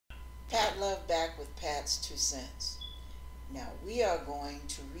Pat Love back with Pat's 2 cents. Now we are going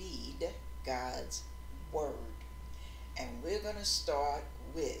to read God's Word. And we're going to start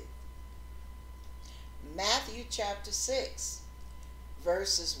with Matthew chapter 6,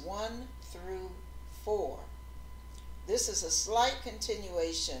 verses 1 through 4. This is a slight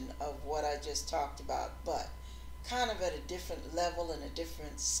continuation of what I just talked about, but kind of at a different level and a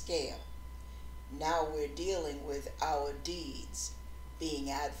different scale. Now we're dealing with our deeds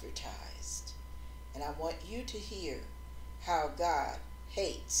being advertised. And I want you to hear how God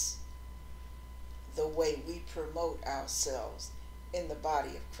hates the way we promote ourselves in the body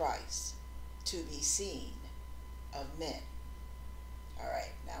of Christ to be seen of men. All right,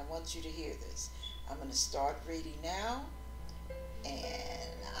 now I want you to hear this. I'm going to start reading now,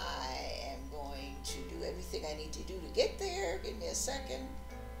 and I am going to do everything I need to do to get there. Give me a second.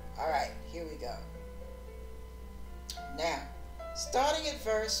 All right, here we go. Now, starting at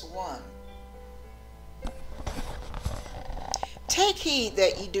verse 1. Take heed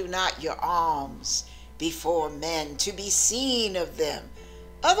that ye do not your alms before men to be seen of them.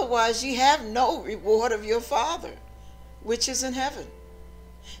 Otherwise ye have no reward of your Father, which is in heaven.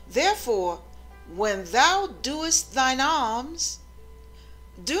 Therefore, when thou doest thine alms,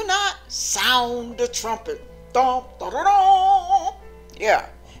 do not sound the trumpet, dum, da, da, da, yeah,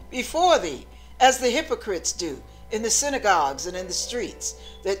 before thee, as the hypocrites do in the synagogues and in the streets,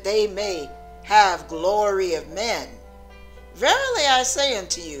 that they may have glory of men. Verily I say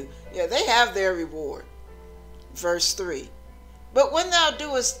unto you, yeah, they have their reward. Verse 3. But when thou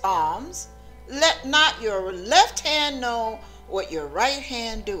doest alms, let not your left hand know what your right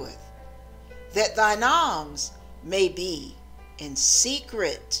hand doeth, that thine alms may be in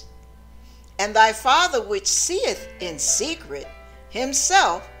secret. And thy Father which seeth in secret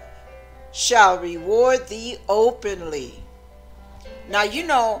himself shall reward thee openly. Now, you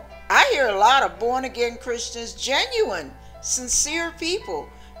know, I hear a lot of born-again Christians, genuine, sincere people,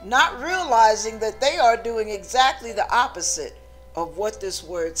 not realizing that they are doing exactly the opposite of what this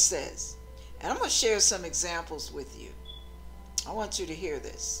word says. And I'm going to share some examples with you. I want you to hear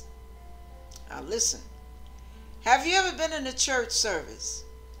this. Now listen. Have you ever been in a church service?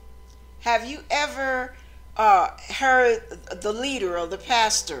 Have you ever heard the leader or the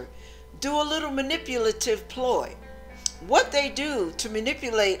pastor do a little manipulative ploy? What they do to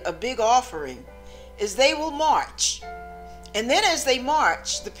manipulate a big offering is they will march. And then as they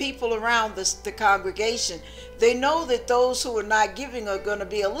march, the people around the congregation, they know that those who are not giving are going to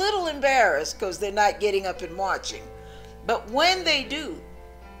be a little embarrassed because they're not getting up and marching. But when they do,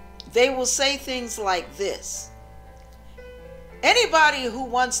 they will say things like this. Anybody who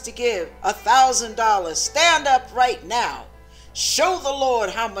wants to give $1,000, stand up right now. Show the Lord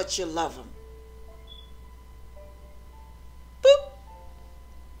how much you love him. Boop.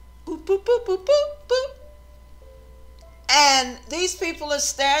 Boop, boop, boop, boop, boop, boop. And these people are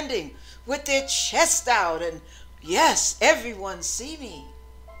standing with their chest out and, yes, everyone see me.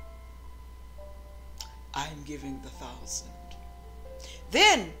 I'm giving the 1,000.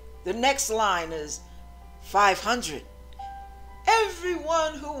 Then the next line is 500.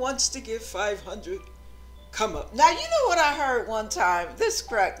 Everyone who wants to give 500, come up. Now, you know what I heard one time? This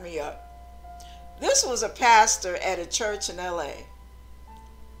cracked me up. This was a pastor at a church in LA.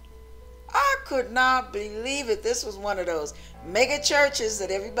 I could not believe it. This was one of those mega churches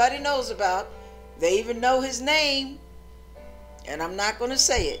that everybody knows about. They even know his name. And I'm not going to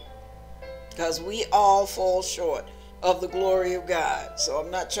say it because we all fall short of the glory of God. So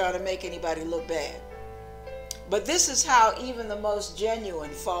I'm not trying to make anybody look bad. But this is how even the most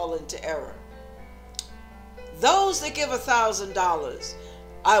genuine fall into error. Those that give $1,000,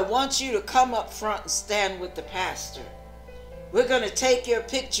 I want you to come up front and stand with the pastor. We're going to take your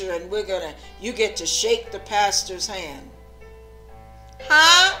picture and you get to shake the pastor's hand.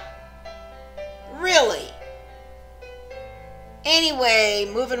 Huh? Really? Anyway,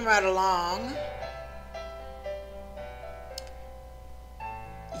 moving right along.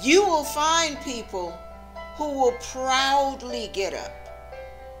 You will find people who will proudly get up.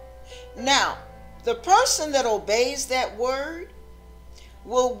 Now, the person that obeys that word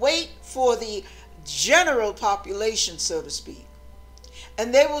will wait for the general population, so to speak.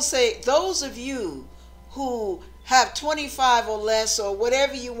 And they will say, those of you who have 25 or less or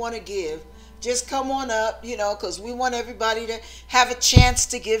whatever you want to give, just come on up, you know, because we want everybody to have a chance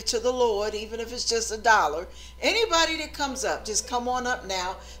to give to the Lord, even if it's just $1. Anybody that comes up, just come on up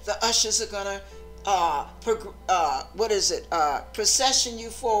now. The ushers are going to procession you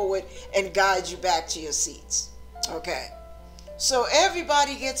forward and guide you back to your seats. Okay. So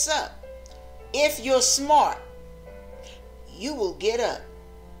everybody gets up. If you're smart, you will get up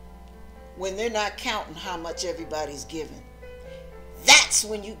when they're not counting how much everybody's giving. That's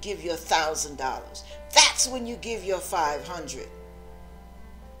when you give your $1,000. That's when you give your 500.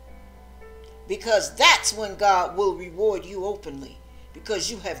 Because that's when God will reward you openly,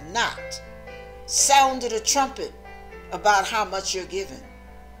 because you have not sounded a trumpet about how much you're giving.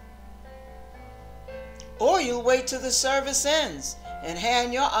 Or you'll wait till the service ends and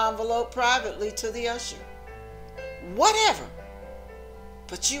hand your envelope privately to the usher. Whatever.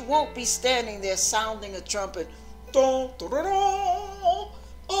 But you won't be standing there sounding a trumpet. Dun, dun, dun, dun,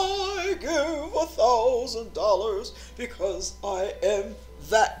 I give $1,000 because I am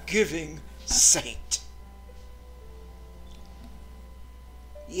that giving saint.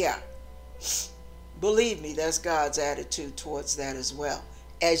 Yeah. Believe me, that's God's attitude towards that as well,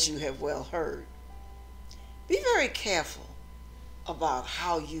 as you have well heard. Be very careful about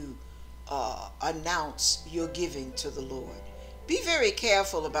how you announce your giving to the Lord. Be very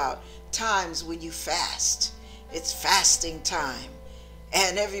careful about times when you fast. It's fasting time.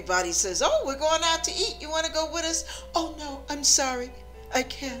 And everybody says, oh, we're going out to eat. You want to go with us? Oh, no, I'm sorry. I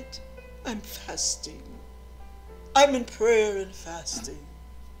can't. I'm fasting. I'm in prayer and fasting.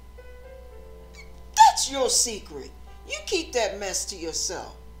 That's your secret. You keep that mess to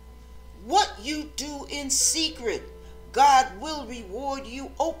yourself. What you do in secret, God will reward you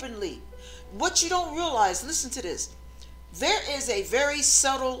openly. What you don't realize, listen to this. There is a very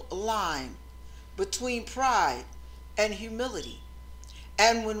subtle line between pride and humility.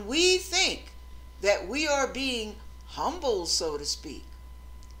 And when we think that we are being humble, so to speak,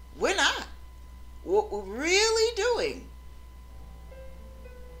 we're not. What we're really doing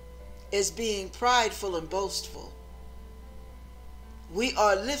is being prideful and boastful. We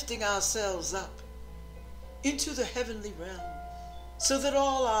are lifting ourselves up into the heavenly realm so that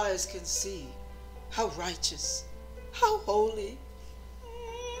all eyes can see how righteous, how holy,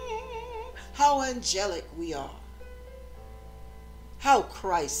 how angelic we are, how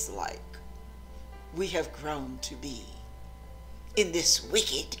Christ-like we have grown to be in this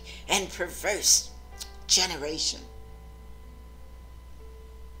wicked and perverse generation.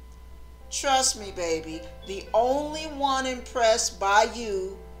 Trust me, baby, the only one impressed by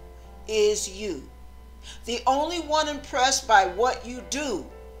you is you. The only one impressed by what you do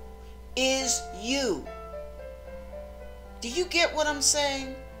is you. Do you get what I'm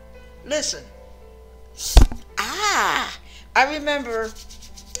saying? Listen. I remember,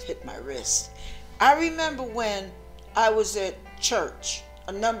 hit my wrist. I remember when I was at church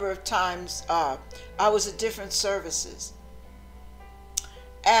a number of times. I was at different services.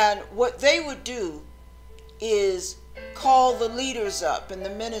 And what they would do is call the leaders up and the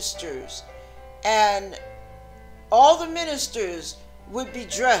ministers. And all the ministers would be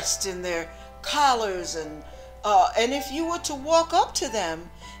dressed in their collars. And if you were to walk up to them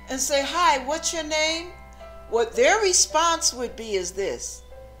and say, hi, what's your name? What their response would be is this.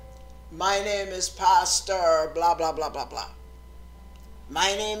 My name is Pastor, blah, blah, blah, blah, blah.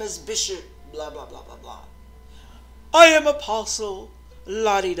 My name is Bishop, blah, blah, blah, blah, blah. I am Apostle,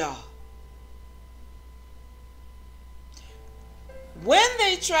 la-di-da. When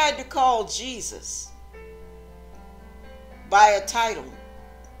they tried to call Jesus by a title,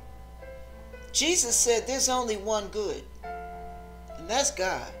 Jesus said there's only one good, and that's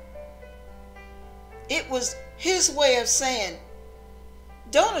God. It was his way of saying,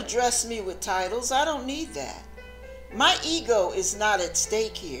 don't address me with titles. I don't need that. My ego is not at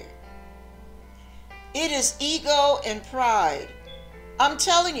stake here. It is ego and pride. I'm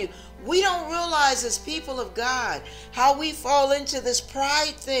telling you, we don't realize as people of God how we fall into this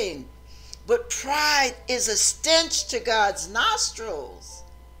pride thing. But pride is a stench to God's nostrils.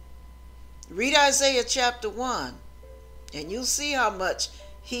 Read Isaiah chapter 1, and you'll see how much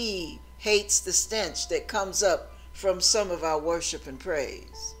he hates the stench that comes up from some of our worship and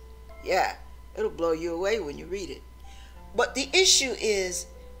praise. Yeah, it'll blow you away when you read it. But the issue is,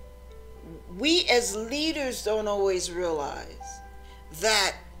 we as leaders don't always realize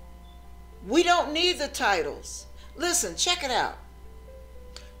that we don't need the titles. Listen, check it out.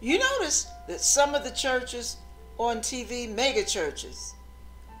 You notice that some of the churches on TV, mega churches,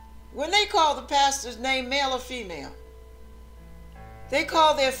 when they call the pastor's name male or female, they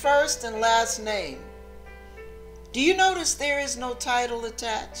call their first and last name. Do you notice there is no title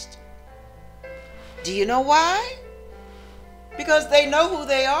attached? Do you know why? Because they know who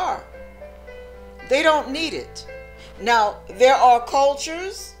they are. They don't need it. Now, there are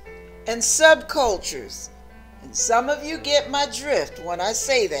cultures and subcultures, and some of you get my drift when I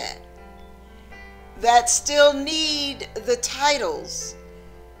say that still need the titles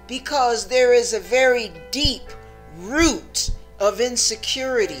because there is a very deep root of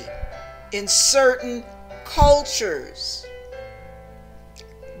insecurity in certain cultures.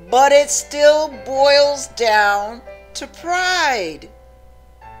 But it still boils down to pride.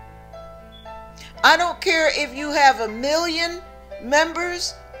 I don't care if you have 1 million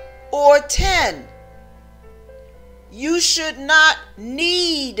members or 10. You should not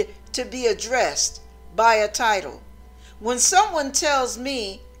need to be addressed by a title. When someone tells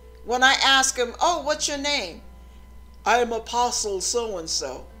me, when I ask them, oh, what's your name? I am Apostle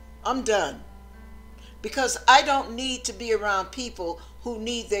so-and-so. I'm done. Because I don't need to be around people who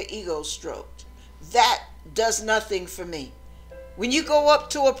need their ego stroked. That does nothing for me. When you go up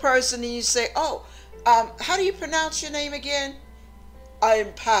to a person and you say, oh, how do you pronounce your name again? I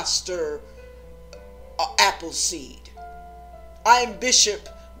am Pastor Appleseed. I am Bishop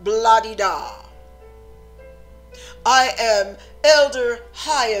Blah-de-da. I am elder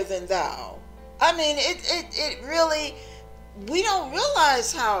higher than thou. I mean, it really, we don't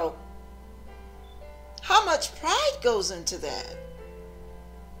realize how much pride goes into that.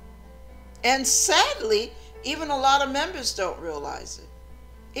 And sadly, even a lot of members don't realize it.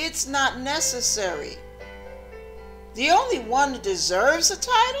 It's not necessary. The only one who deserves a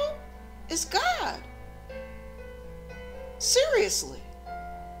title is God. Seriously.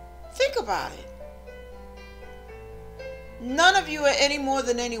 Think about it. None of you are any more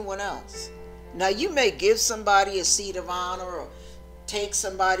than anyone else. Now, you may give somebody a seat of honor or take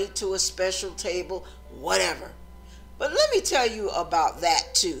somebody to a special table, whatever. But let me tell you about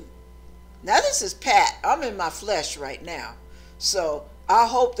that too. Now, this is Pat. I'm in my flesh right now. So I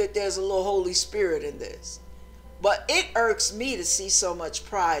hope that there's a little Holy Spirit in this. But it irks me to see so much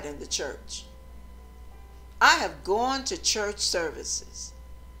pride in the church. I have gone to church services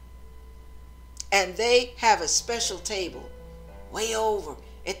and they have a special table way over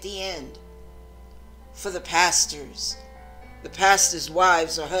at the end for the pastors'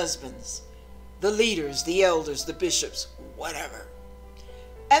 wives or husbands, the leaders, the elders, the bishops, whatever.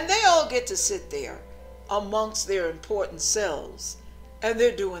 And they all get to sit there amongst their important selves, and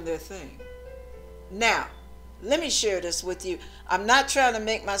they're doing their thing. Now, let me share this with you. I'm not trying to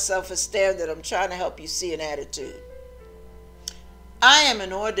make myself a standard. I'm trying to help you see an attitude. I am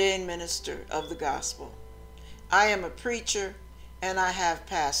an ordained minister of the gospel. I am a preacher, and I have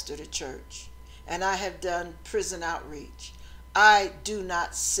pastored a church, and I have done prison outreach. I do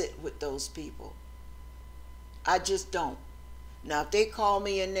not sit with those people. I just don't. Now, if they call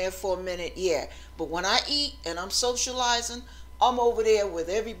me in there for a minute, yeah. But when I eat and I'm socializing, I'm over there with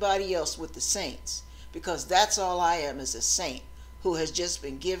everybody else, with the saints. Because that's all I am, is a saint who has just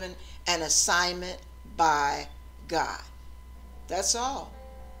been given an assignment by God. That's all.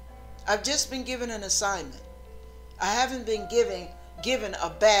 I've just been given an assignment. I haven't been given a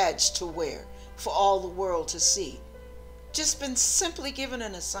badge to wear for all the world to see. Just been simply given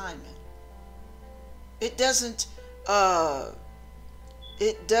an assignment. It doesn't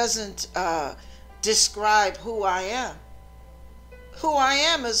describe who I am. Who I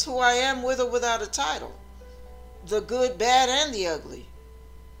am is who I am, with or without a title. The good, bad, and the ugly.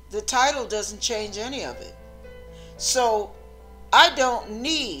 The title doesn't change any of it. So I don't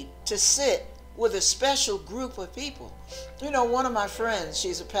need to sit with a special group of people. You know, one of my friends,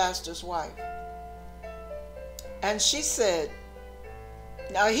 she's a pastor's wife. And she said,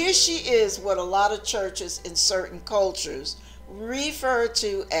 now here she is, what a lot of churches in certain cultures refer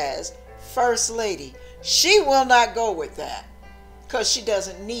to as First Lady. She will not go with that because she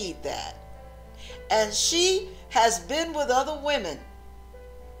doesn't need that. And she has been with other women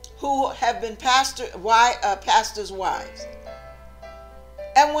who have been pastors' wives.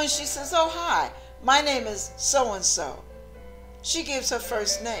 And when she says, oh, hi, my name is so-and-so, she gives her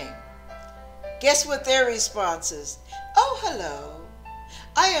first name. Guess what their response is? Oh, hello.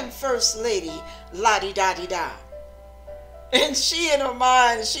 I am First Lady la-di-da-di-da. And she, in her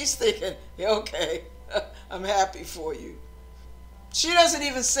mind, she's thinking, okay, I'm happy for you. She doesn't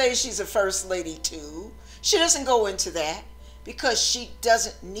even say she's a First Lady too. She doesn't go into that because she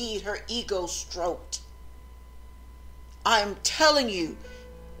doesn't need her ego stroked. I'm telling you,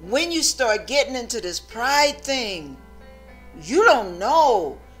 when you start getting into this pride thing, you don't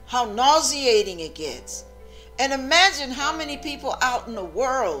know how nauseating it gets. And imagine how many people out in the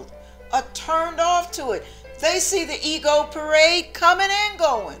world are turned off to it. They see the ego parade coming and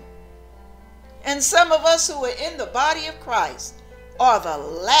going. And some of us who are in the body of Christ are the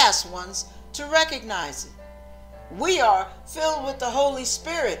last ones to recognize it. We are filled with the Holy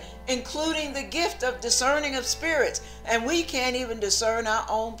Spirit, including the gift of discerning of spirits, and we can't even discern our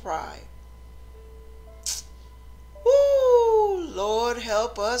own pride. Woo, Lord,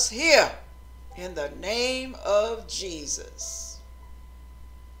 help us here in the name of Jesus.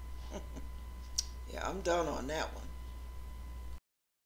 I'm done on that one.